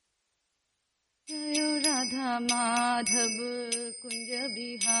राधा माधव कुंज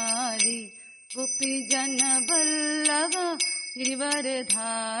बिहारी गोपी जन वल्लभ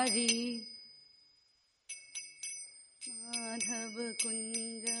गिरिवरधारी। माधव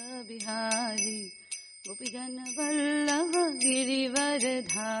कुंज बिहारी गोपी जन वल्लभ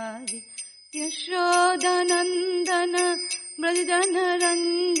गिरिवरधारी। यशोदानंदन ब्रज जन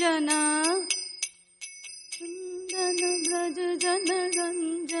रंजना ब्रज जन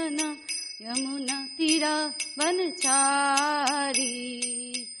रंजना। यमुना तीरा वनचारी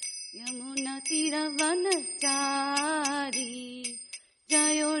यमुना तीरा वनचारी।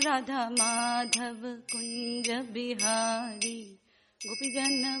 जयो राधा माधव कुंज बिहारी गोपी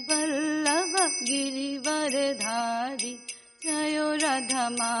जन वल्लभ गिरिवरधारी। जयो राधा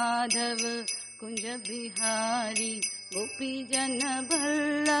माधव कुंज बिहारी गोपी जन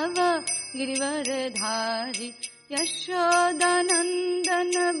वल्लभ गिरिवरधारी।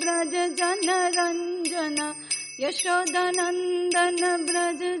 यशोदानंदन ब्रज जन रंजना यशोदानंदन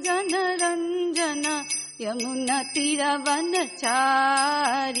ब्रज जन रंजना। यमुना तीरा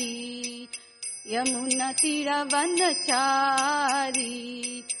वनचारी यमुना तीरा वनचारी।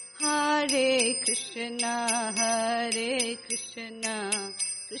 हरे कृष्णा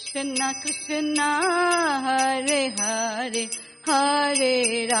कृष्ण कृष्ण हरे हरे हरे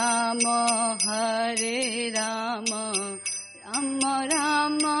राम राम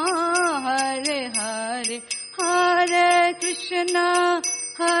राम हरे हरे। हरे कृष्ण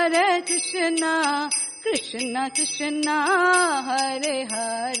कृष्ण कृष्ण हरे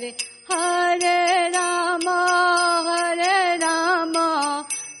हरे हरे राम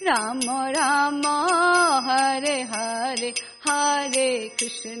राम राम हरे हरे। हरे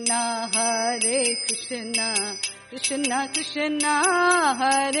कृष्ण कृष्ण कृष्ण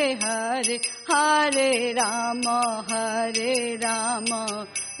हरे हरे हरे राम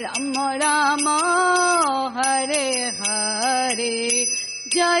राम राम हरे हरे।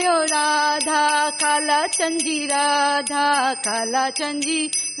 जयो राधा काला चंजी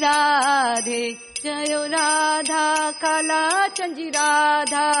राधे। जयो राधा काला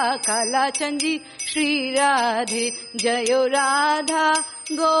चंजी श्री राधे। जयो राधा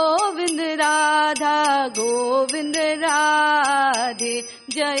गोविंद राधे।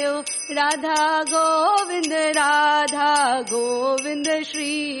 जयो राधा गोविंद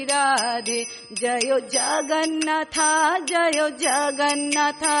श्री राधे। जयो जगन्नाथ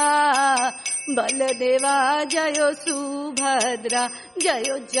बलदेवा जयो सुभद्रा।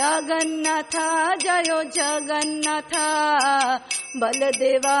 जयो जगन्नाथ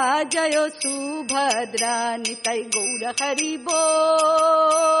बलदेवा जयो सुभद्रा। निताई गौर हरि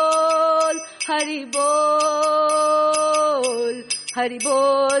बोल हरि बोल हरि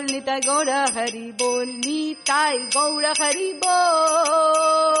बोल। निताई गौर हरि बोल निताई गौर हरि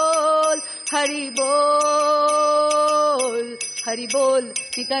बोल हरि बोल हरि बोल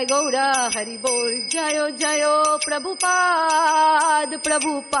निताई गौर हरि बोल। जयो जयो प्रभुपाद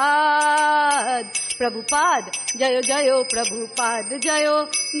जयो जयो प्रभुपाद जयो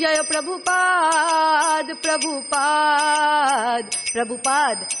जयो प्रभुपाद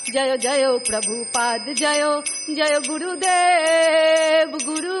जयो जयो प्रभुपाद जयो जयो गुरुदेव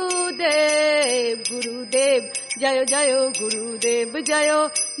जयो जयो गुरुदेव जयो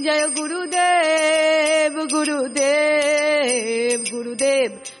जयो गुरुदेव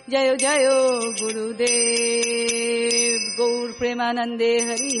जयो जयो गुरुदेव। गौर प्रेमानंदे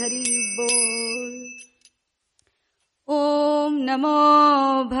हरि हरि बोल। ओम नमो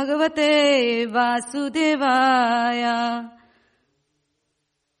भगवते वासुदेवाय।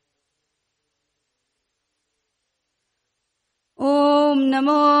 ओम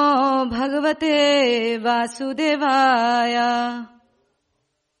नमो भगवते वासुदेवाय।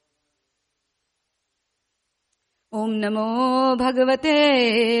 ओम नमो भगवते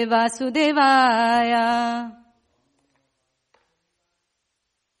वासुदेवाय।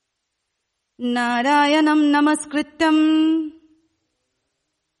 नारायणं नमस्कृत्यं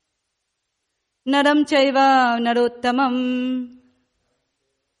नरं चैव नरोत्तमं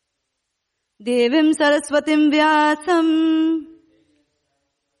देवीं सरस्वतीं व्यासं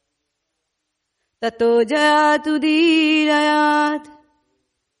ततो जयातुदीरयात्।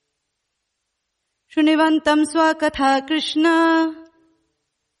 शृण्वन्तं स्वकथा कृष्ण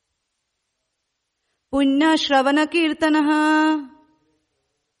पुण्यश्रवणकीर्तनः।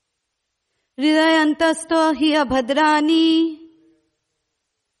 हृदयन्तस्थो हि अभद्राणि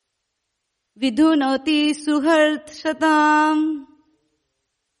विधुनोति सुहर्षताम्।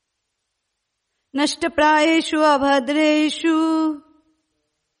 नष्टप्रायेषु अभद्रेषु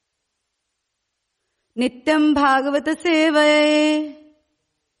नित्यं भागवत सेवये।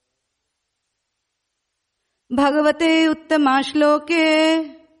 भगवते उत्तमाश्लोके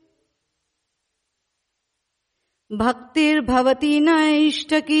भक्तिर्भवति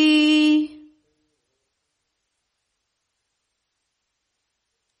नैष्ठकी।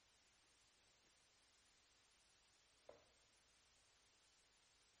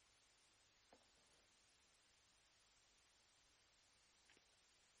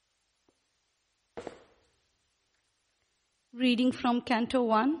 Reading from Canto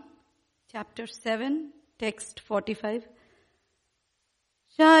 1, Chapter 7, Text 45.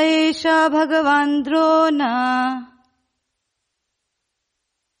 Shaesha Bhagavan Drona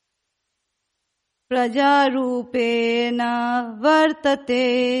Prajarupena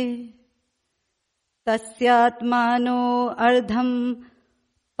Vartate Tasyatmano Ardham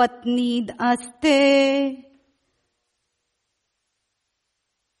Patnid Aste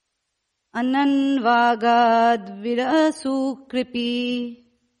Ananvagad Virasu Kripi.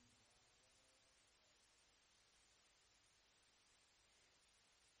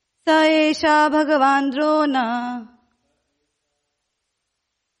 Saesha Bhagavan Drona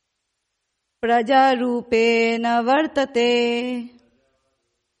Prajarupena Vartate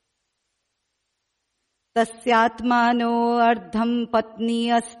Tasyatmano Ardham Patni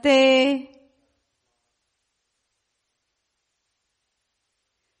Aste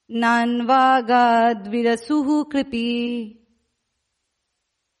Nanvagad Virasuhu Kripi.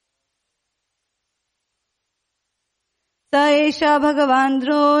 Saesha Bhagavan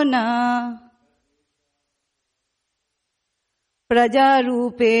Drona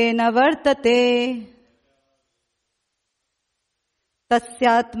Prajarupena Vartate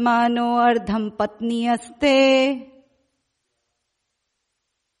Tasyatmano Ardham Patni Aste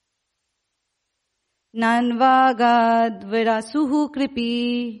Nanvagad Virasuhu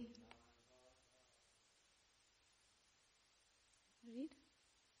Kripi.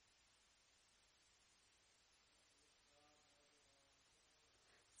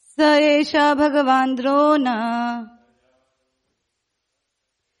 Saesha Bhagavan Drona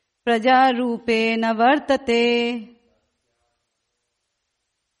Prajarupena Vartate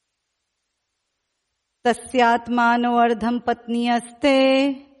Tasyatmano Ardham Patni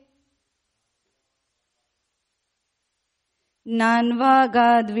Aste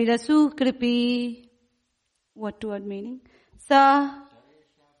Nanvagad Virasu Kripi. What word meaning?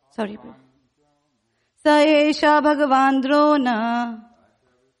 Saesha Bhagavan Drona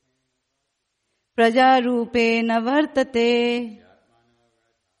Prajarupena Vartate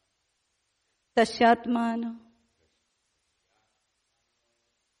Tasyatmano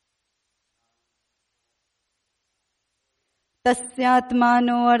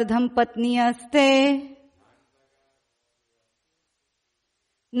Ardham Patni Aste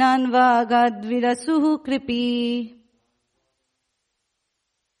Nanvagad Virasuhu Kripi.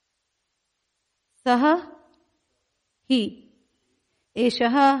 Saha, he.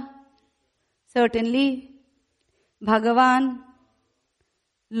 Eshaha, certainly. Bhagavan,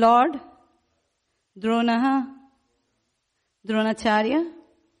 Lord. Dronaha, Dronacharya.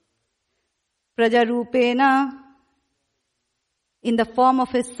 Prajarupena, in the form of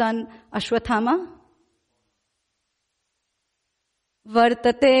his son Ashwathama.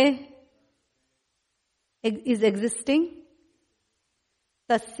 Vartate, is existing.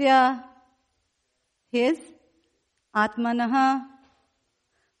 Tasya, his. Atmanaha,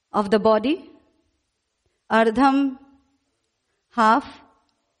 of the body. Ardham, half.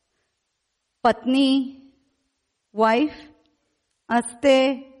 Patni, wife.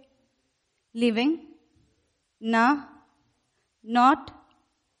 Aste, living. Na, not.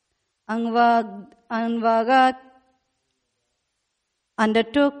 Anvagat,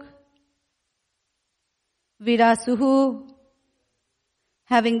 undertook. Virasuhu,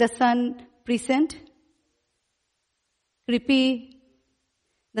 having the son present. Kripi,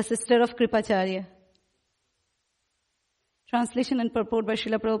 the sister of Kripacharya. Translation and purport by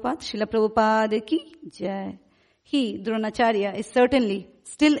Srila Prabhupada. Srila Prabhupada ki jai. He, Dronacharya, is certainly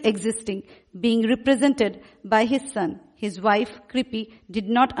still existing, being represented by his son. His wife, Kripi, did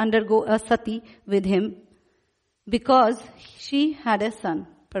not undergo a sati with him because she had a son.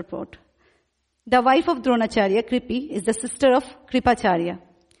 Purport. The wife of Dronacharya, Kripi, is the sister of Kripacharya,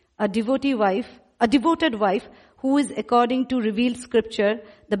 a devoted wife who is, according to revealed scripture,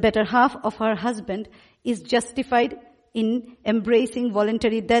 the better half of her husband, is justified in embracing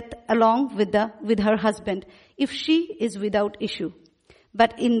voluntary death along with her husband if she is without issue.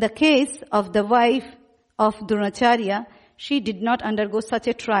 But in the case of the wife of Dronacharya, she did not undergo such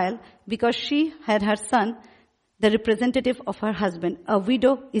a trial because she had her son, the representative of her husband. A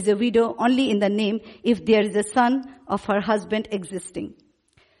widow is a widow only in the name if there is a son of her husband existing.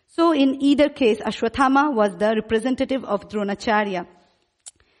 So in either case, Ashwatthama was the representative of Dronacharya.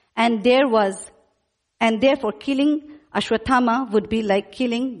 And therefore killing Ashwatthama would be like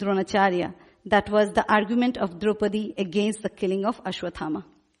killing Dronacharya. That was the argument of Draupadi against the killing of Ashwatthama.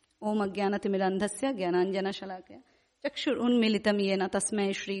 Om Ajnanatimirandhasya Jnananjana Shalakaya Chakshur Unmilitam Yena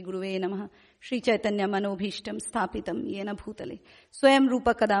Tasmai Shri Guruve Namaha Shri Chaitanya Manobhishtam Sthapitam Yena Bhutale Swayam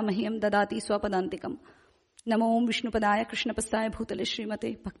Rupa Kadamahyam Dadati Swapadantikam Namo Om Vishnupadaya Krishnapastaya Bhutale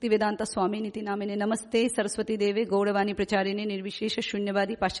Srimate Bhaktivedanta Swami Niti Namine Namaste Saraswati Deve Gauravani Pracharine Nirvishesha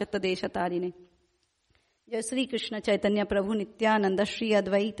Shunyavadi Paschatta Desha Tarine Jai Sri Krishna Chaitanya Prabhu Nityananda Shri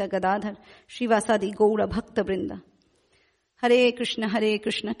Advaita Gadadhar Shri Vasadi Gaura Bhakta Brinda Hare Krishna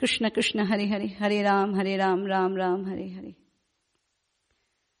Krishna Krishna Hare Hare Hare Ram Ram Ram Hare Hare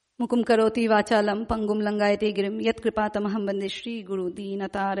Mukum Karoti Vachalam Pangum Langayate Girim Yat Kripatamaham Bande Shri Guru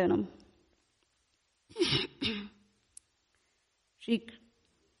Deenataranam Shri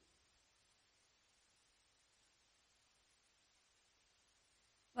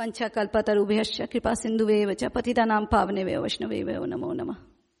Vancha Kalpatarubhyasya Kripa Sindhuve Vacha Patitanam Pavaneve Vaishnaveve Namo Namah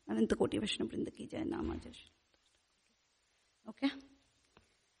Ananta Koti Vaishnav Vrinda Ki Jai Nama Jai. Okay.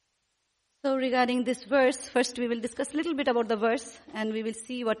 So regarding this verse, first we will discuss a little bit about the verse and we will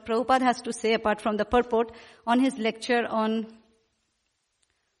see what Prabhupada has to say apart from the purport on his lecture on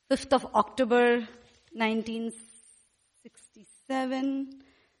 5th of October 1967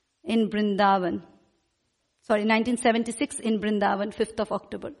 in Vrindavan. 1976 in Vrindavan, 5th of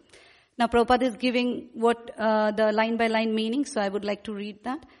October. Now Prabhupada is giving what the line by line meaning, so I would like to read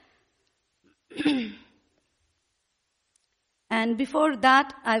that. And before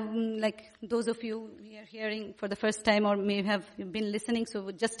that, those of you who are hearing for the first time or may have been listening,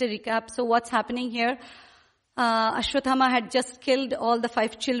 so just a recap. So what's happening here? Ashwatthama had just killed all the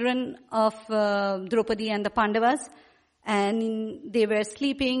 5 children of Draupadi and the Pandavas. And they were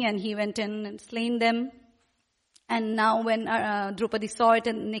sleeping and he went in and slain them. And now when Draupadi saw it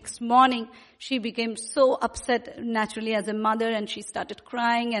and next morning, she became so upset naturally as a mother and she started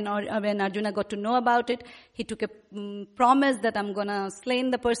crying. And when Arjuna got to know about it, he took a promise that I'm going to slay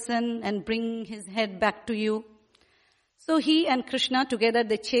the person and bring his head back to you. So he and Krishna together,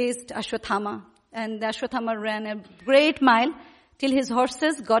 they chased Ashwatthama. And the Ashwatthama ran a great mile till his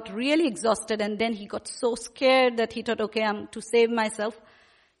horses got really exhausted. And then he got so scared that he thought, okay, I'm to save myself.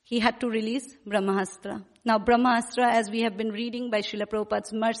 He had to release Brahmastra. Now Brahmastra, as we have been reading by Srila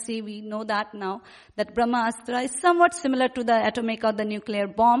Prabhupada's mercy, we know that now, that Brahmastra is somewhat similar to the atomic or the nuclear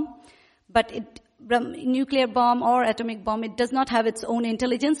bomb. But nuclear bomb or atomic bomb, it does not have its own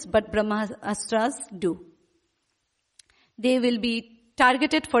intelligence, but Brahmastras do. They will be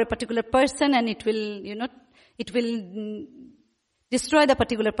targeted for a particular person and it will destroy the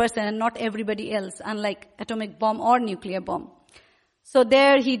particular person and not everybody else, unlike atomic bomb or nuclear bomb. So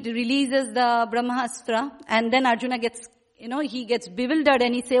there he releases the Brahmastra and then Arjuna gets bewildered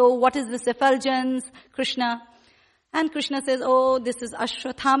and he says, oh, what is this effulgence, Krishna? And Krishna says, oh, this is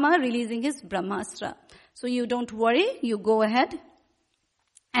Ashwatthama releasing his Brahmastra. So you don't worry, you go ahead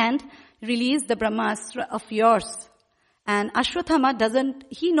and release the Brahmastra of yours. And Ashwatthama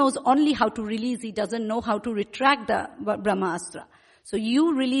he knows only how to release, he doesn't know how to retract the Brahmastra. So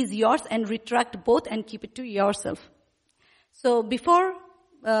you release yours and retract both and keep it to yourself. So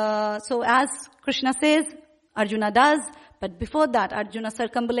as Krishna says, Arjuna does, but before that, Arjuna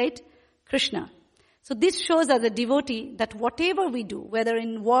circumambulate Krishna. So this shows as a devotee that whatever we do, whether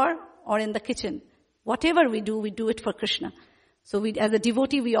in war or in the kitchen, whatever we do it for Krishna. So as a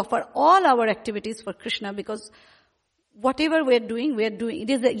devotee, we offer all our activities for Krishna because whatever we're doing, it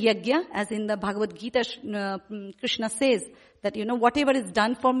is a yajna, as in the Bhagavad Gita, Krishna says that, whatever is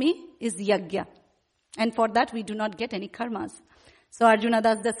done for me is yajna. And for that, we do not get any karmas. So Arjuna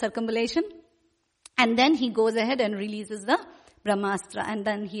does the circumambulation. And then he goes ahead and releases the Brahmastra. And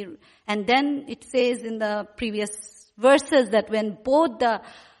then it says in the previous verses that when both the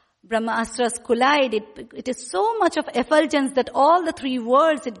Brahmastras collide, it is so much of effulgence that all the 3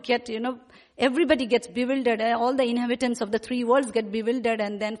 worlds, everybody gets bewildered. All the inhabitants of the 3 worlds get bewildered.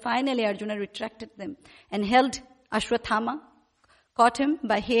 And then finally Arjuna retracted them and held Ashwatthama, caught him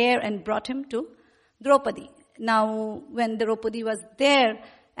by hair and brought him to Draupadi. Now, when Draupadi was there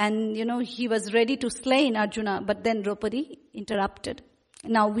and, he was ready to slay Arjuna, but then Draupadi interrupted.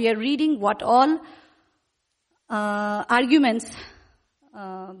 Now, we are reading what all arguments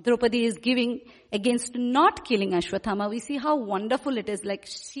Draupadi is giving against not killing Ashwatthama. We see how wonderful it is. Like,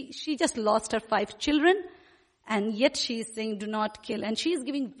 she just lost her 5 children and yet she is saying, do not kill. And she is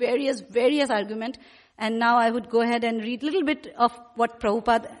giving various arguments. And now I would go ahead and read a little bit of what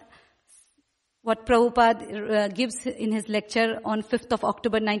Prabhupada what Prabhupada gives in his lecture on 5th of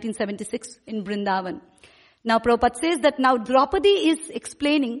October 1976 in Vrindavan. Now Prabhupada says that now Draupadi is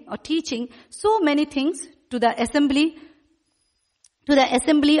explaining or teaching so many things to the assembly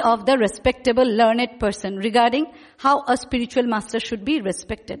of the respectable learned person regarding how a spiritual master should be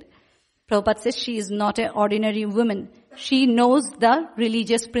respected. Prabhupada says she is not an ordinary woman. She knows the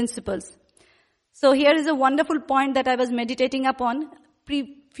religious principles. So here is a wonderful point that I was meditating upon.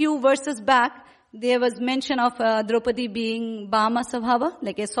 Few verses back, there was mention of Draupadi being Bhama Svabhava,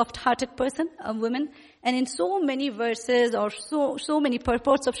 like a soft-hearted person, a woman. And in so many verses or so many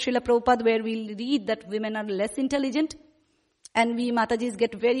purports of Srila Prabhupada where we read that women are less intelligent, and we Matajis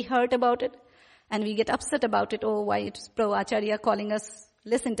get very hurt about it, and we get upset about it. Oh, why it's Acharya calling us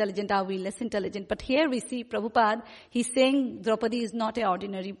less intelligent? Are we less intelligent? But here we see Prabhupada, he's saying Draupadi is not an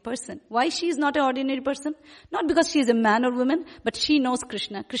ordinary person. Why she is not an ordinary person? Not because she is a man or woman, but she knows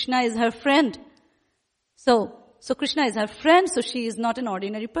Krishna. Krishna is her friend. So Krishna is her friend, so she is not an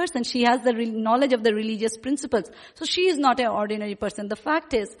ordinary person. She has the knowledge of the religious principles. So she is not an ordinary person. The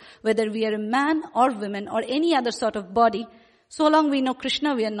fact is, whether we are a man or woman or any other sort of body, so long we know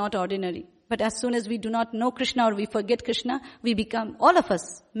Krishna, we are not ordinary. But as soon as we do not know Krishna or we forget Krishna, we become, all of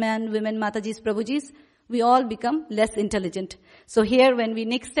us, men, women, Matajis, Prabhujis, we all become less intelligent. So here when we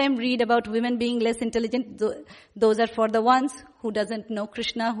next time read about women being less intelligent, those are for the ones who doesn't know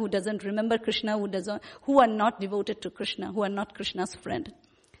Krishna, who doesn't remember Krishna, who are not devoted to Krishna, who are not Krishna's friend.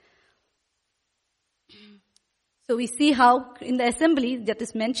 So we see how in the assembly that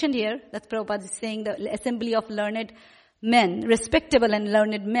is mentioned here, that Prabhupada is saying the assembly of learned men, respectable and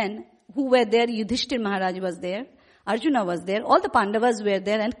learned men who were there, Yudhishthir Maharaj was there, Arjuna was there, all the Pandavas were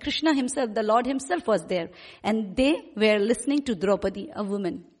there, and Krishna himself, the Lord himself was there. And they were listening to Draupadi, a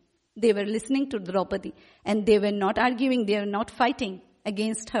woman. They were listening to Draupadi. And they were not arguing, they were not fighting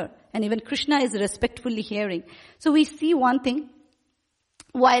against her. And even Krishna is respectfully hearing. So we see one thing,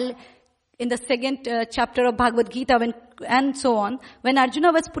 while in the second chapter of Bhagavad Gita and so on, when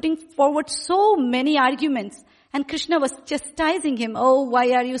Arjuna was putting forward so many arguments, and Krishna was chastising him. Oh,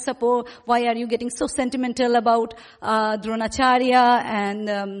 why are you getting so sentimental about Dronacharya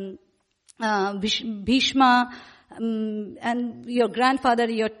and Bhishma and your grandfather,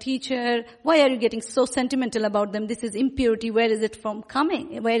 your teacher? Why are you getting so sentimental about them? This is impurity. Where is it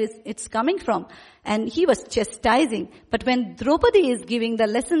coming? Where is it's coming from? And he was chastising. But when Draupadi is giving the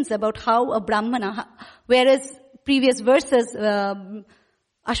lessons about how a Brahmana, whereas previous verses,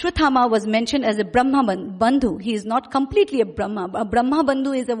 Ashwathama was mentioned as a Brahma Bandhu. He is not completely a Brahma. A Brahma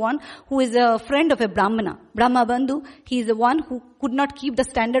Bandhu is the one who is a friend of a Brahmana. Brahma Bandhu, he is the one who could not keep the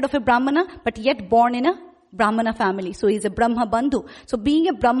standard of a Brahmana, but yet born in a Brahmana family. So he is a Brahma Bandhu. So being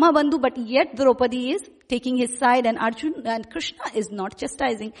a Brahma Bandhu, but yet Draupadi is taking his side, and Arjuna and Krishna is not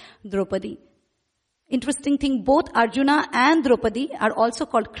chastising Draupadi. Interesting thing, both Arjuna and Draupadi are also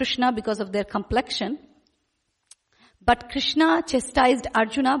called Krishna because of their complexion. But Krishna chastised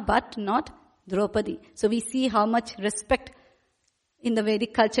Arjuna, but not Draupadi. So we see how much respect in the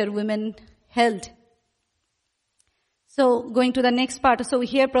Vedic culture women held. So going to the next part. So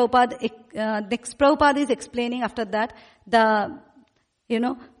here Prabhupada is explaining after that Bhagavan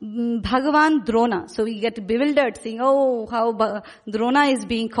Drona. So we get bewildered seeing, how Drona is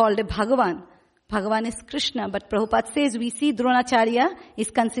being called a Bhagavan. Bhagavan is Krishna. But Prabhupada says we see Dronacharya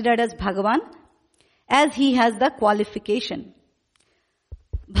is considered as Bhagavan, as he has the qualification.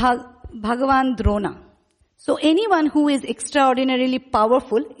 Bhagavan Drona. So anyone who is extraordinarily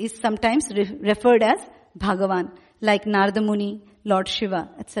powerful is sometimes referred as Bhagavan, like Narada Muni, Lord Shiva,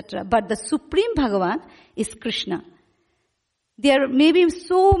 etc. But the supreme Bhagavan is Krishna. There may be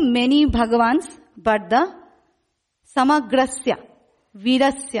so many Bhagavans, but the Samagrasya,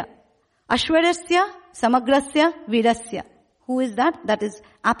 Virasya, Ashwarasya, Samagrasya, Virasya. Who is that? That is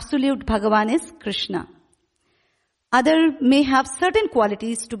absolute Bhagavan is Krishna. Other may have certain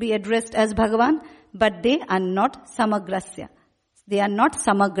qualities to be addressed as Bhagavan, but they are not Samagrasya. They are not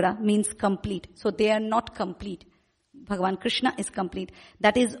Samagra, means complete. So they are not complete. Bhagavan Krishna is complete.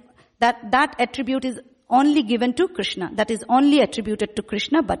 That attribute is only given to Krishna. That is only attributed to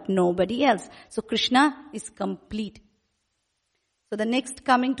Krishna, but nobody else. So Krishna is complete. So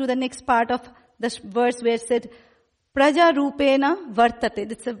coming to the next part of this verse where it said, Praja Rupena Vartate.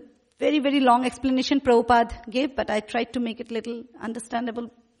 It's a very, very long explanation Prabhupada gave, but I tried to make it little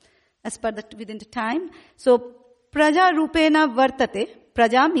understandable as per within the time. So, Praja Rupena Vartate.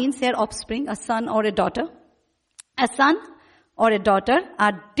 Praja means their offspring, a son or a daughter. A son or a daughter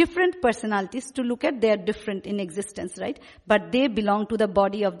are different personalities. To look at, they are different in existence, right? But they belong to the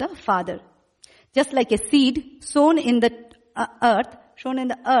body of the father. Just like a seed sown in the earth shown in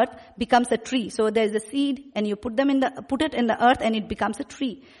the earth becomes a tree. So there is a seed and you put it in the earth and it becomes a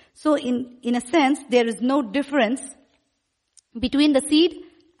tree. So in a sense, there is no difference between the seed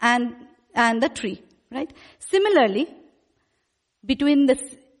and the tree, right? Similarly, between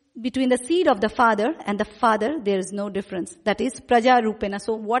the seed of the father and the father, there is no difference. That is praja rupena.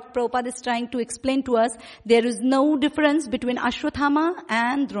 So what Prabhupada is trying to explain to us, there is no difference between Ashwathama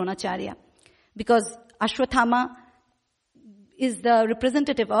and Dronacharya. Because Ashwathama is the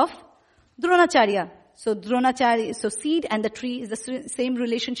representative of Dronacharya. So seed and the tree is the same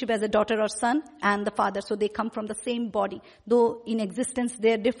relationship as a daughter or son and the father. So they come from the same body. Though in existence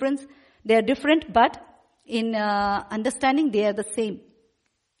they are different, but in understanding they are the same.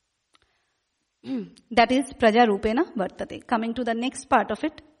 That is praja rupena vartate. Coming to the next part of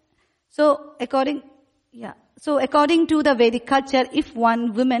it. So according to the Vedic culture, if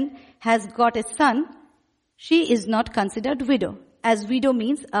one woman has got a son, she is not considered widow. As widow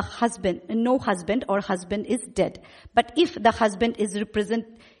means no husband or husband is dead. But if husband's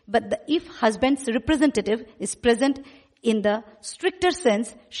representative is present in the stricter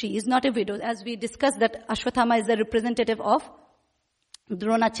sense, she is not a widow. As we discussed that Ashwathama is the representative of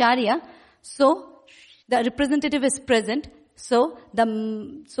Dronacharya. So the representative is present. So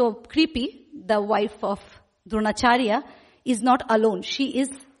Kripi, the wife of Dronacharya, is not alone. She is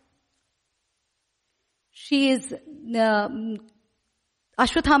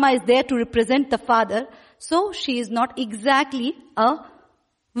Ashwathama is there to represent the father. So she is not exactly a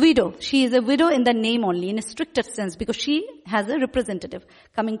widow. She is a widow in the name only, in a stricter sense, because she has a representative.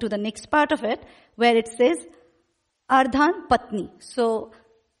 Coming to the next part of it, where it says Ardhan Patni. So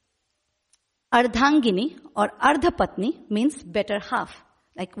Ardhangini or Ardhapatni means better half.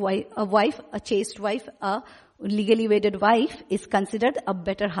 Like a chaste wife, a legally wedded wife is considered a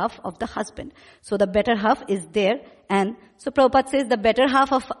better half of the husband. So the better half is there. And so Prabhupada says the better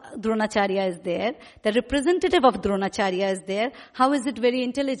half of Dronacharya is there. The representative of Dronacharya is there. How is it very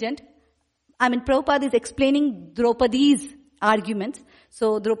intelligent? Prabhupada is explaining Draupadi's arguments.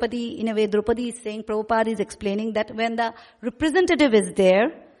 So in a way, Draupadi is saying, Prabhupada is explaining that when the representative is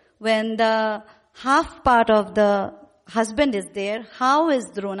there, when the half part of the husband is there, how is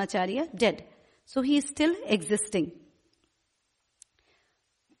Dronacharya dead? So he is still existing.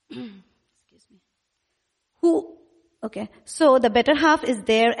 Excuse me. So the better half is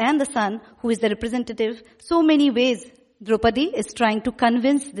there and the son who is the representative. So many ways Draupadi is trying to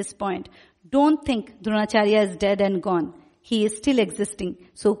convince this point. Don't think Dronacharya is dead and gone. He is still existing.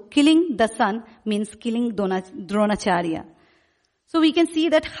 So killing the son means killing Dronacharya. So we can see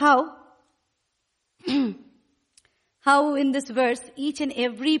that how in this verse, each and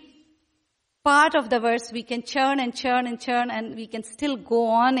every part of the verse we can churn and we can still go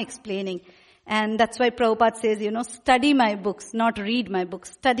on explaining. And that's why Prabhupada says, study my books, not read my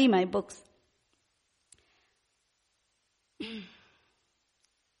books, study my books. And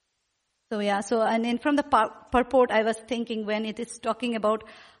then from the purport I was thinking when it is talking about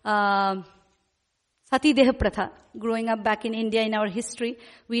Sati Deha Pratha. Growing up back in India in our history,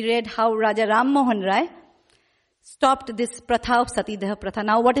 we read how Raja Ram Mohan Rai stopped this pratha of Sati Deha Pratha.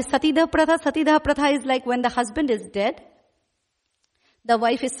 Now what is Sati Deha Pratha? Sati Deha Pratha is like when the husband is dead, the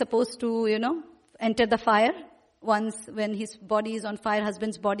wife is supposed to, enter the fire. Once when his body is on fire,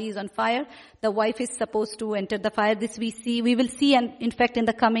 husband's body is on fire, the wife is supposed to enter the fire. This we will see, and in fact in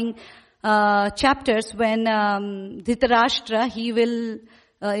the coming chapters when Dhritarashtra, he will,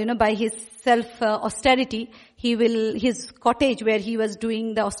 by his austerity, his cottage where he was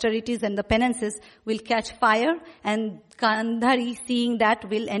doing the austerities and the penances will catch fire, and Gandhari, seeing that,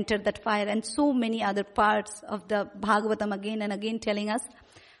 will enter that fire. And so many other parts of the Bhagavatam again and again telling us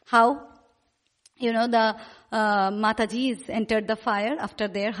how, the Matajis entered the fire after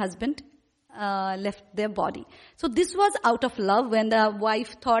their husband left their body. So this was out of love when the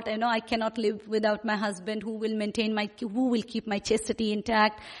wife thought, I cannot live without my husband, who will keep my chastity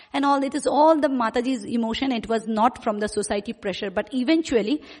intact, and all. It is all the Mataji's emotion. It was not from the society pressure. But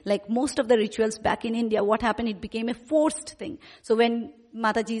eventually, like most of the rituals back in India, what happened? It became a forced thing. So when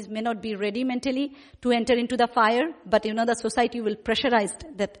Matajis may not be ready mentally to enter into the fire, but the society will pressurize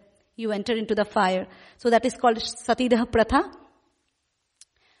that you enter into the fire. So that is called Sati Deha Pratha.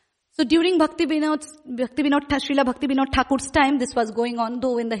 So during Srila Bhakti Vinod Thakur's time, this was going on,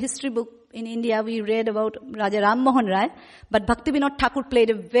 though in the history book in India we read about Raja Ram Mohan Rai, but Bhakti Vinod Thakur played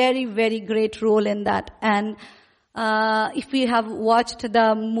a very, very great role in that. And if we have watched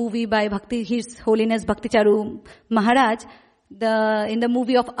the movie by His Holiness Bhakti Charu Maharaj, in the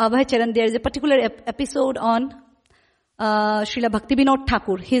movie of Abhay Charan, there is a particular episode on Srila Bhakti Vinod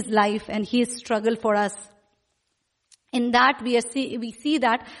Thakur, his life and his struggle for us. In that we see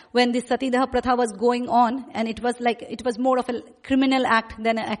that when this Satidaha Pratha was going on, and it was more of a criminal act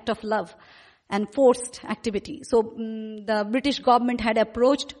than an act of love and forced activity. So the British government had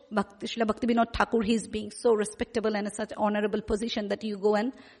approached Srila Bhaktivinoda Thakur. He's being so respectable and in such honorable position that you go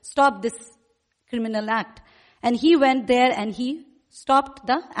and stop this criminal act. And he went there and he stopped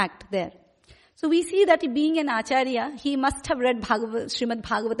the act there. So we see that being an Acharya, he must have read Srimad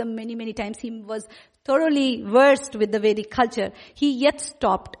Bhagavatam many times. He was thoroughly versed with the Vedic culture. He yet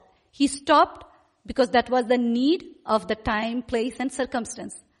stopped. He stopped because that was the need of the time, place and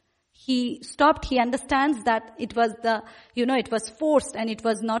circumstance. He stopped. He understands that it was it was forced and it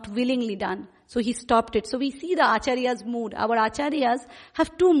was not willingly done. So he stopped it. So we see the Acharya's mood. Our Acharyas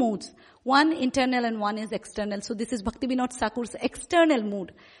have two moods. One internal and one is external. So this is Bhaktivinoda Thakur's external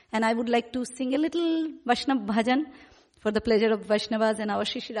mood. And I would like to sing a little Vaishnav bhajan for the pleasure of Vaishnavas and our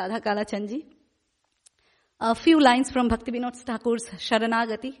Shri Radha Kalachandji. A few lines from Bhaktivinoda Thakur's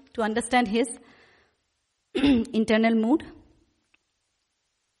Sharanagati to understand his internal mood.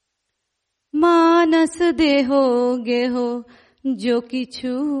 Manas deho geho jo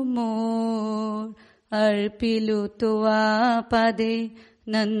kichu mor arpilu toa pade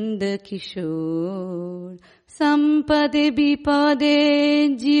Nand Kishore Sampade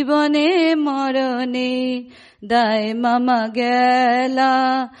Bipade Jivane Marane Dai Mama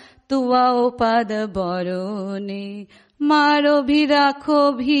Gela Tua Opada Barone Maro Bhi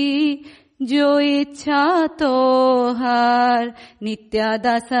Rakho Bhi Jo Ichha Tohar Nitya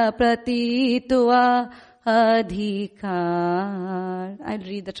Dasa Prati Tua Adhikar. I'll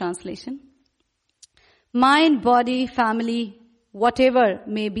read the translation. Mind, body, family, whatever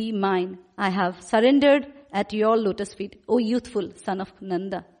may be mine, I have surrendered at your lotus feet, O youthful son of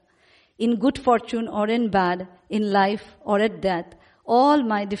Nanda. In good fortune or in bad, in life or at death, all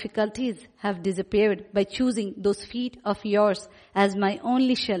my difficulties have disappeared by choosing those feet of yours as my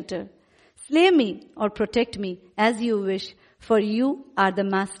only shelter. Slay me or protect me as you wish, for you are the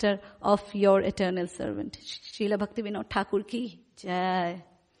master of your eternal servant. Srila Bhaktivinoda Thakur ki jai.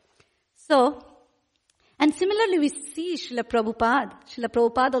 So, and similarly, we see Srila Prabhupada. Srila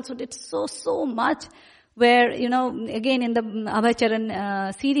Prabhupada also did so much where, again in the Abhay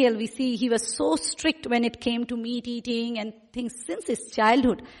serial, we see he was so strict when it came to meat eating and things since his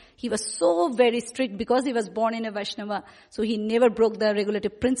childhood. He was so very strict because he was born in a Vaishnava. So he never broke the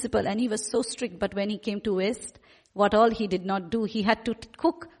regulative principle and he was so strict. But when he came to West, what all he did not do, he had to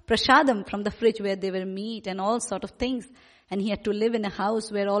cook prasadam from the fridge where there were meat and all sort of things. And he had to live in a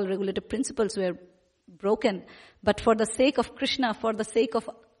house where all regulative principles were broken. But for the sake of Krishna, for the sake of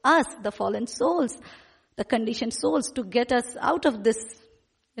us, the fallen souls, the conditioned souls, to get us out of this,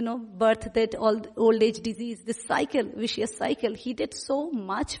 birth, death, old age disease, this cycle, vicious cycle, he did so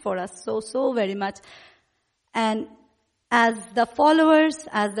much for us, so very much. And as the followers,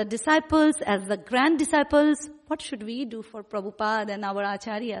 as the disciples, as the grand disciples, what should we do for Prabhupada and our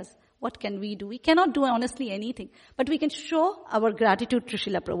Acharyas? What can we do? We cannot do honestly anything. But we can show our gratitude to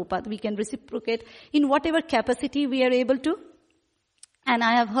Srila Prabhupada. We can reciprocate in whatever capacity we are able to. And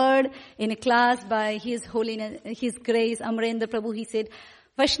I have heard in a class by His Holiness, His Grace, Amarendra Prabhu, he said,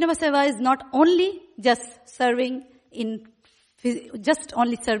 Vaishnava Seva is not only just serving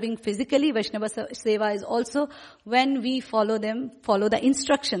physically. Vaishnava Seva is also when we follow the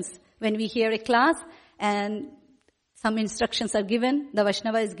instructions. When we hear a class and some instructions are given, the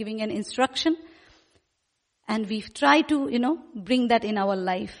Vaishnava is giving an instruction, and we try to, bring that in our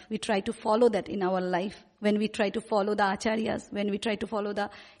life. We try to follow that in our life. When we try to follow the Acharyas, when we try to follow the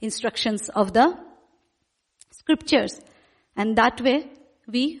instructions of the scriptures. And that way,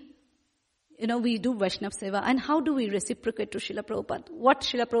 we do Vaishnava Seva. And how do we reciprocate to Srila Prabhupada? What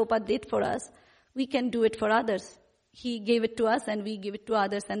Srila Prabhupada did for us, we can do it for others. He gave it to us and we give it to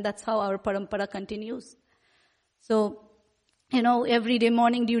others, and that's how our parampara continues. So, every day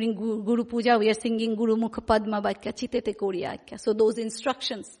morning during Guru Puja, we are singing Guru Mukha Padma Vakya Chitete Koriyakya. So those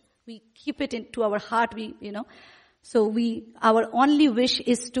instructions, we keep it into our heart, So our only wish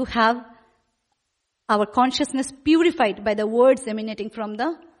is to have our consciousness purified by the words emanating from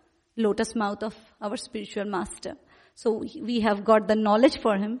the lotus mouth of our spiritual master. So we have got the knowledge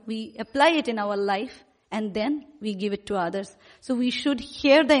for him, we apply it in our life, and then we give it to others. So we should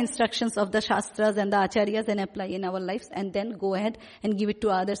hear the instructions of the Shastras and the Acharyas and apply in our lives, and then go ahead and give it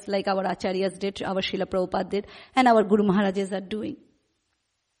to others like our Acharyas did, our Srila Prabhupada did, and our Guru Maharajas are doing.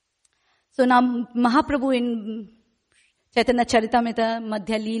 So now Mahaprabhu in Chaitanya Charitamrita,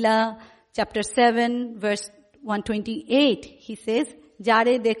 Madhya Leela, chapter 7, verse 128, he says,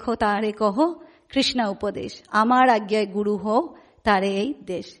 Jare dekho tare koho, Krishna upadesh. Amar agyay guru ho, tare ei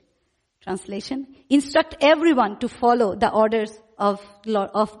desh. Translation: instruct everyone to follow the orders of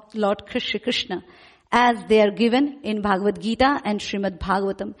Lord Krishna as they are given in Bhagavad Gita and Srimad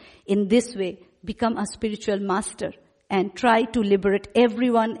Bhagavatam. In this way, become a spiritual master and try to liberate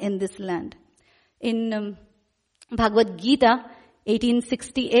everyone in this land. In Bhagavad Gita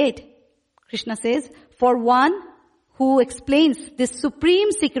 1868, Krishna says, for one who explains this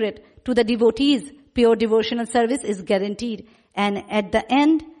supreme secret to the devotees, pure devotional service is guaranteed. And at the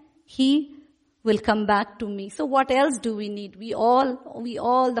end, he will come back to me. So what else do we need? We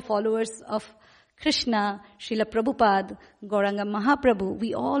all the followers of Krishna, Srila Prabhupada, Gauranga Mahaprabhu,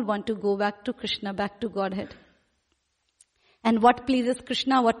 we all want to go back to Krishna, back to Godhead. And what pleases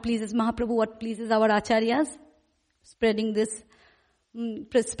Krishna, what pleases Mahaprabhu, what pleases our acharyas? Spreading this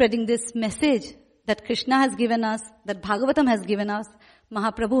message that Krishna has given us, that Bhagavatam has given us,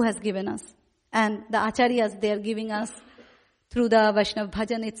 Mahaprabhu has given us. And the acharyas, they are giving us through the Vaishnav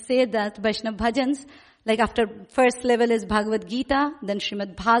Bhajan. It said that Vaishnav Bhajans, like after first level is Bhagavad Gita, then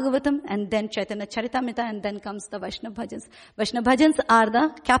Srimad Bhagavatam, and then Chaitanya Charitamrita, and then comes the Vaishnav Bhajans. Vaishnav Bhajans are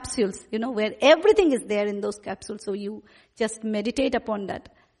the capsules, where everything is there in those capsules. So you just meditate upon that,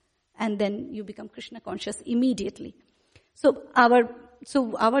 and then you become Krishna conscious immediately. So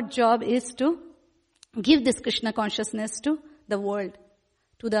our job is to give this Krishna consciousness to the world,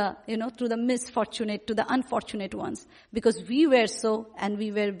 to the, to the misfortunate, to the unfortunate ones. Because we were so, and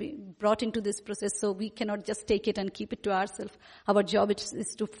we were brought into this process, so we cannot just take it and keep it to ourselves. Our job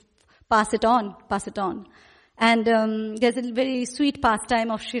is to pass it on. And there's a very sweet pastime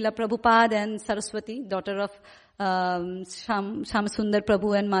of Srila Prabhupada and Saraswati, daughter of Shyam-Sundar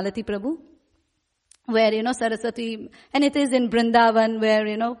Prabhu and Malati Prabhu, where, Saraswati, and it is in Vrindavan where,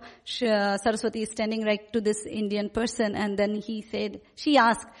 Saraswati is standing right to this Indian person, and then she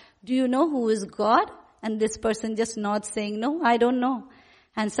asked, do you know who is God? And this person just nods saying, no, I don't know.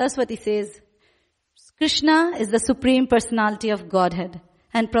 And Saraswati says, Krishna is the Supreme Personality of Godhead.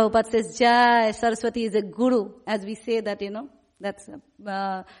 And Prabhupada says, Jai, Saraswati is a guru. As we say that, that's,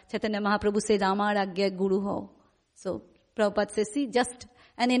 Chaitanya Mahaprabhu says, Amar Agya Guru Ho. So Prabhupada says, see,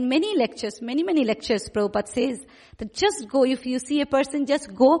 and in many lectures, many lectures, Prabhupada says that just go, if you see a person,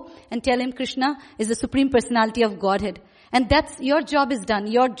 just go and tell him Krishna is the Supreme Personality of Godhead. And that's, your job is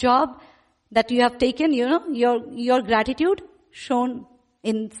done. Your job that you have taken, your gratitude shown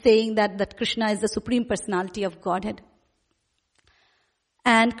in saying that Krishna is the Supreme Personality of Godhead.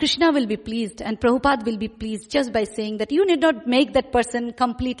 And Krishna will be pleased, and Prabhupada will be pleased just by saying that you need not make that person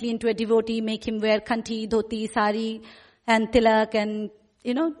completely into a devotee, make him wear kanti, dhoti, sari, and tilak, and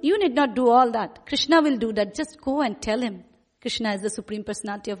you need not do all that. Krishna will do that. Just go and tell him Krishna is the Supreme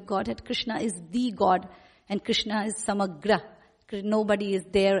Personality of Godhead. Krishna is the God, and Krishna is Samagra. Nobody is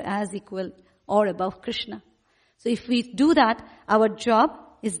there as equal or above Krishna. So if we do that, our job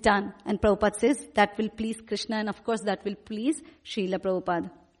is done. And Prabhupada says that will please Krishna, and of course that will please Srila Prabhupada.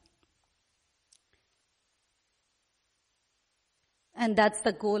 And that's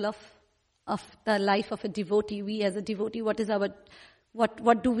the goal of the life of a devotee. We as a devotee,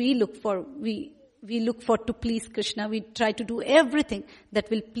 what do we look for? We look for to please Krishna. We try to do everything that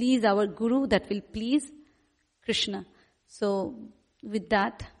will please our Guru, that will please Krishna. So with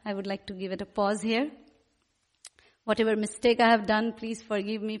that, I would like to give it a pause here. Whatever mistake I have done, please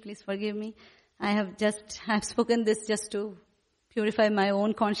forgive me. I have spoken this just to purify my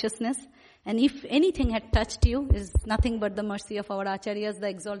own consciousness. And if anything had touched you, it is nothing but the mercy of our acharyas, the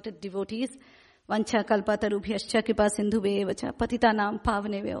exalted devotees. Vancha kalpatarubhyascha kripa sindhube vacha patitanam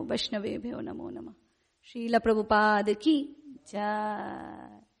pavanebhyo vaishnavebhyo namo namah. Srila Prabhupada ki jai.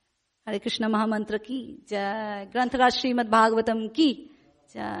 Hare Krishna Mahamantra ki jai. Granthara Srimad Bhagavatam ki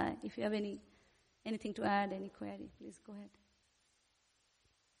jai. If you have anything to add, any query, please go ahead.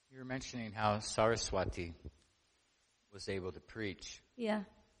 You were mentioning how Saraswati was able to preach. Yeah.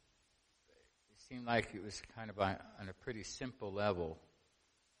 It seemed like it was kind of on a pretty simple level,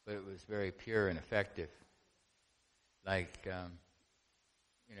 but it was very pure and effective. Like,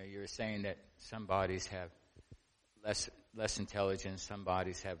 you were saying that some bodies have less intelligence, some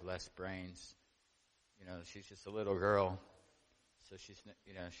bodies have less brains. She's just a little girl, so she's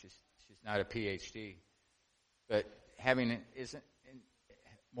not a PhD. But having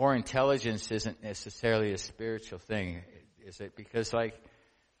more intelligence isn't necessarily a spiritual thing, is it? Because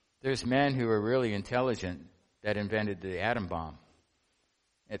there's men who are really intelligent that invented the atom bomb.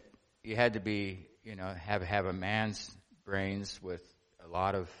 You had to be, have a man's brains with a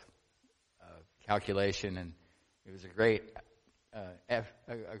lot of calculation, and it was a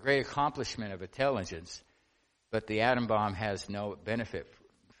great accomplishment of intelligence. But the atom bomb has no benefit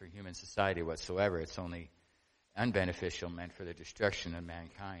for human society whatsoever. It's only unbeneficial, meant for the destruction of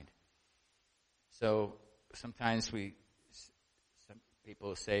mankind. So sometimes some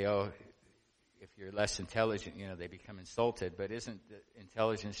people say, oh, if you're less intelligent, they become insulted. But isn't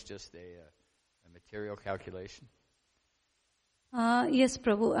intelligence just a material calculation? Yes,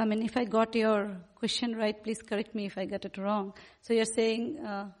 Prabhu. I mean, if I got your question right, please correct me if I got it wrong. So you're saying,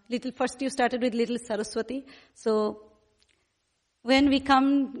 first you started with little Saraswati. So when we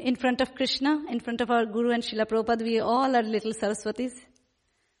come in front of Krishna, in front of our Guru and Srila Prabhupada, we all are little Saraswatis.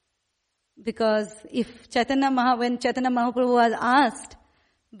 Because if when Chaitanya Mahaprabhu was asked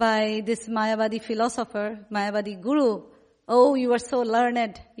by this Mayavadi philosopher, Mayavadi Guru, oh, you are so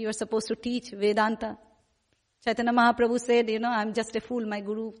learned, you are supposed to teach Vedanta. Chaitanya Mahaprabhu said, I'm just a fool. My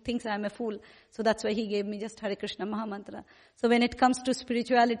Guru thinks I'm a fool. So that's why he gave me just Hare Krishna Mahamantra. So when it comes to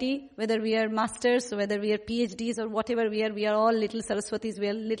spirituality, whether we are masters, whether we are PhDs or whatever we are all little Saraswatis, we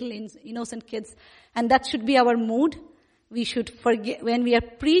are little innocent kids. And that should be our mood. We should forget, when we are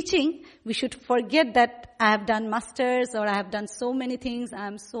preaching, we should forget that I have done masters or I have done so many things, I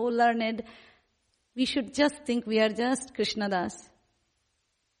am so learned. We should just think we are just Krishna Das.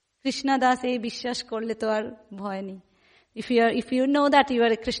 Krishna Das ei bishwash korle to ar bhoy nahi. If you know that you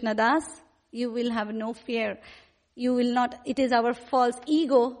are a Krishna Das, you will have no fear. You will not, it is our false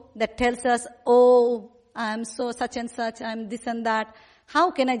ego that tells us, oh, I am so such and such, I am this and that. How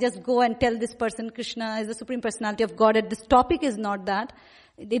can I just go and tell this person Krishna is the Supreme Personality of Godhead? This topic is not that.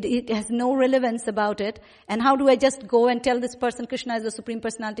 It has no relevance about it. And how do I just go and tell this person Krishna is the Supreme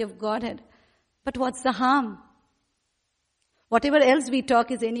Personality of Godhead? But what's the harm? Whatever else we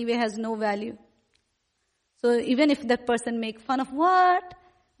talk is anyway has no value. So even if that person make fun of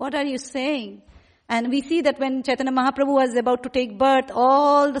what are you saying? And we see that when Chaitanya Mahaprabhu was about to take birth,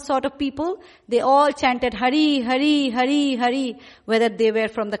 all the sort of people, they all chanted Hari, Hari, Hari, Hari, whether they were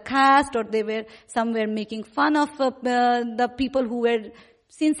from the caste or they were somewhere making fun of the people who were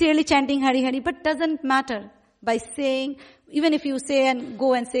sincerely chanting Hari, Hari, but doesn't matter. By saying, even if you say and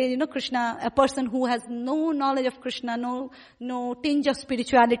go and say, Krishna, a person who has no knowledge of Krishna, no tinge of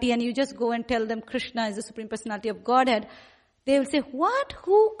spirituality, and you just go and tell them Krishna is the Supreme Personality of Godhead, they will say, what?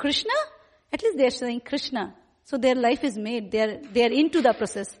 Who? Krishna? At least they are saying Krishna. So their life is made. They are into the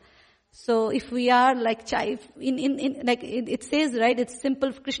process. So if we are like it says, right, it's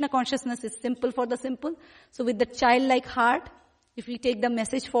simple. Krishna consciousness is simple for the simple. So with the childlike heart, if we take the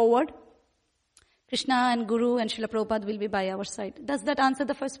message forward, Krishna and Guru and Srila Prabhupada will be by our side. Does that answer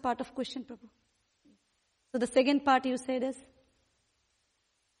the first part of question, Prabhu? So the second part you said is?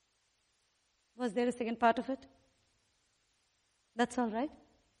 Was there a second part of it? That's all right?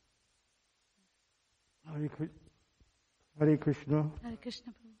 Hare Krishna. Hare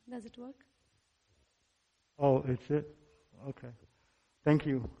Krishna, Prabhu. Does it work? Oh, it's it? Okay. Thank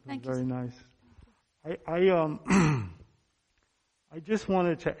you. Thank you. Very nice. I just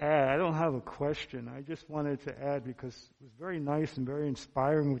wanted to add, I don't have a question, I just wanted to add because it was very nice and very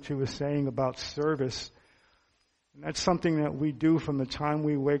inspiring what you were saying about service. And that's something that we do from the time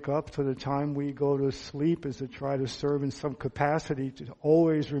we wake up to the time we go to sleep, is to try to serve in some capacity, to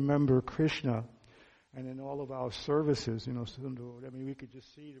always remember Krishna. And in all of our services, we could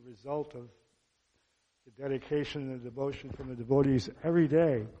just see the result of the dedication and the devotion from the devotees every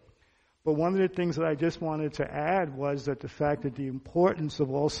day. But one of the things that I just wanted to add was that the fact that the importance of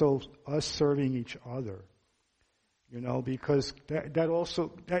also us serving each other, because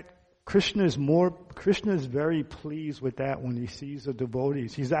that Krishna is very pleased with that when he sees the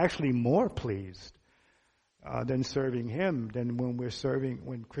devotees. He's actually more pleased than serving him than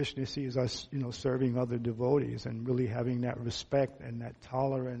when Krishna sees us, serving other devotees and really having that respect and that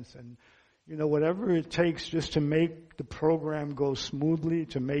tolerance and whatever it takes just to make the program go smoothly,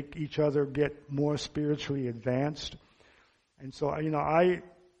 to make each other get more spiritually advanced. And so, I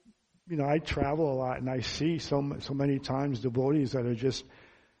travel a lot and I see so many times devotees that are just,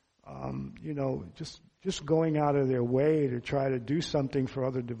 just going out of their way to try to do something for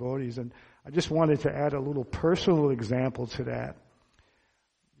other devotees. And I just wanted to add a little personal example to that.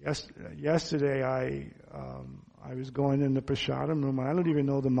 Yesterday, I was going in the prasadam room. I don't even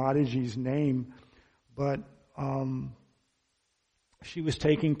know the Mataji's name, but she was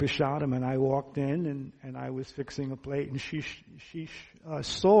taking prasadam, and I walked in, and I was fixing a plate, and she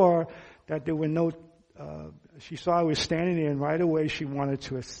saw that there were no. She saw I was standing there, and right away she wanted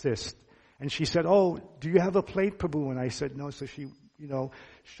to assist, and she said, "Oh, do you have a plate, Prabhu?" And I said, "No." So she,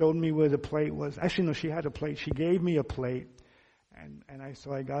 showed me where the plate was. Actually, no, she had a plate. She gave me a plate.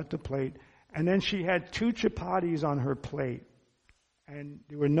 So I got the plate. And then she had 2 chapatis on her plate. And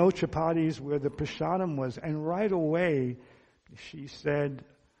there were no chapatis where the prasadam was. And right away, she said,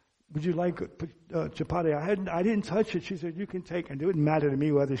 would you like chapati? I didn't touch it. She said, you can take it. And it didn't matter to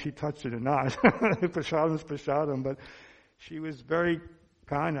me whether she touched it or not. Prasadam's prasadam. But she was very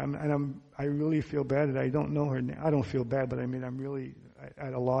kind. I really feel bad that I don't know her name. I don't feel bad, but I mean, I'm really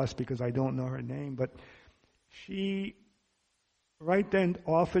at a loss because I don't know her name. But she right then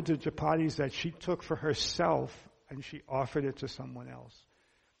offered the chapatis that she took for herself, and she offered it to someone else.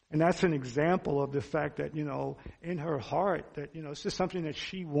 And that's an example of the fact that, in her heart, that, it's just something that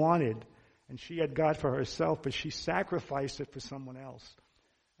she wanted and she had got for herself, but she sacrificed it for someone else.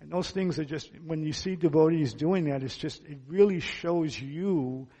 And those things are just, when you see devotees doing that, it really shows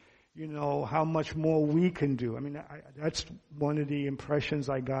you, how much more we can do. I mean, that's one of the impressions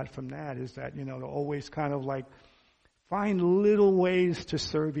I got from that, is that, to always kind of like find little ways to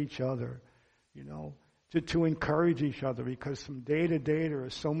serve each other, to encourage each other, because from day to day there are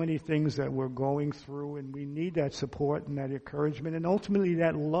so many things that we're going through, and we need that support and that encouragement and ultimately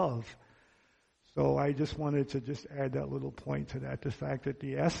that love. So I just wanted to just add that little point to that, the fact that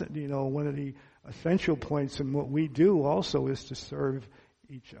one of the essential points in what we do also is to serve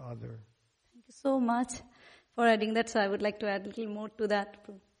each other. Thank you so much for adding that. So I would like to add a little more to that.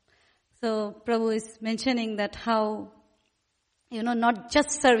 So Prabhu is mentioning that how not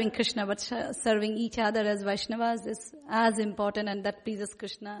just serving Krishna, but serving each other as Vaishnavas is as important, and that pleases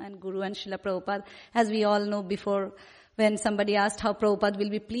Krishna and Guru and Srila Prabhupada. As we all know, before, when somebody asked how Prabhupada will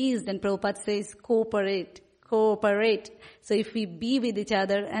be pleased, and Prabhupada says, cooperate. So if we be with each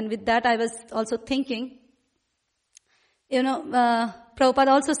other, and with that I was also thinking, Prabhupada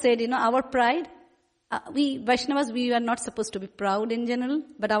also said, our pride, we Vaishnavas, we are not supposed to be proud in general,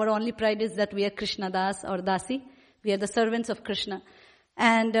 but our only pride is that we are Krishna Das or Dasi. We are the servants of Krishna.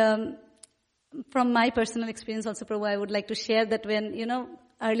 And from my personal experience also, Prabhu, I would like to share that when,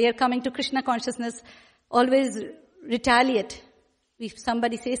 earlier coming to Krishna consciousness, always retaliate. If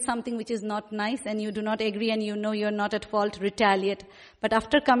somebody says something which is not nice and you do not agree and you're not at fault, retaliate. But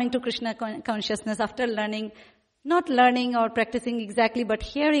after coming to Krishna consciousness, after not learning or practicing exactly, but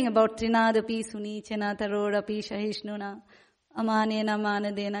hearing about Trinadapi Sunichena Tarodapi Shahishnuna Amanena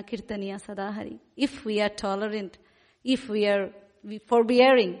Manadena Kirtaniya Sadahari. If we are tolerant, if we are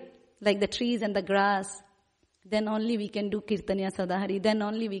forbearing, like the trees and the grass, then only we can do Kirtaniya Sadahari, then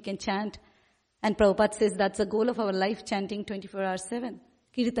only we can chant. And Prabhupada says that's the goal of our life, chanting 24/7.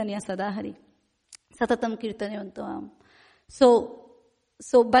 Kirtaniya Sadahari. Satatam Kirtanayantam.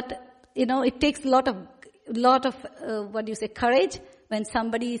 But, it takes a lot of courage when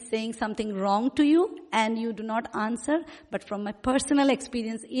somebody is saying something wrong to you and you do not answer. But from my personal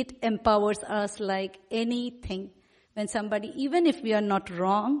experience, it empowers us like anything. When somebody, even if we are not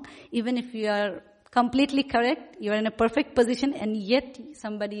wrong, even if we are completely correct, you are in a perfect position, and yet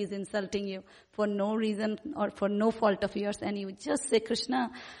somebody is insulting you for no reason or for no fault of yours, and you just say,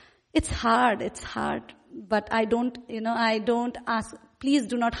 Krishna, it's hard, but I don't ask, please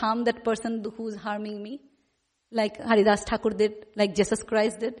do not harm that person who's harming me, like Haridas Thakur did, like Jesus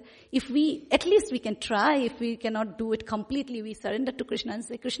Christ did. At least we can try. If we cannot do it completely, we surrender to Krishna and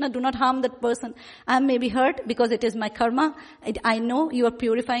say, Krishna, do not harm that person. I may be hurt because it is my karma. I know you are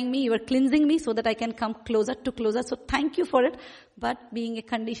purifying me, you are cleansing me so that I can come closer. So thank you for it. But being a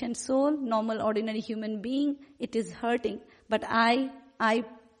conditioned soul, normal, ordinary human being, it is hurting. But I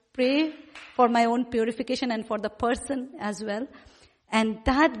pray for my own purification and for the person as well. And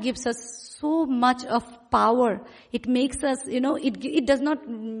that gives us so much of power. It makes us, it does not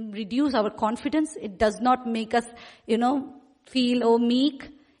reduce our confidence. It does not make us, feel meek.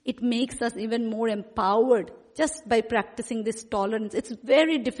 It makes us even more empowered just by practicing this tolerance. It's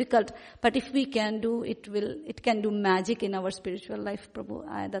very difficult, but if we can do it can do magic in our spiritual life,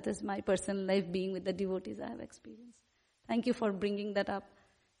 Prabhu. That is my personal life, being with the devotees I have experienced. Thank you for bringing that up.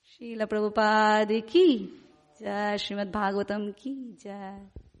 Srila Prabhupada ki Jai, Srimad Bhagavatam ki Jai.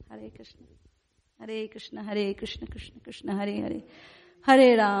 Hare Krishna. Hare Krishna, Hare Krishna, Krishna Krishna, Hare Hare.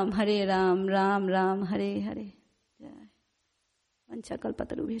 Hare Ram, Ram Ram, Hare Hare. Jai. Vancha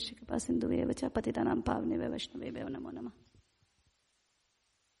kalpatarubhyasya kripa sindhubhya vacha patitanam pavane vaishnavebhyo namo namah.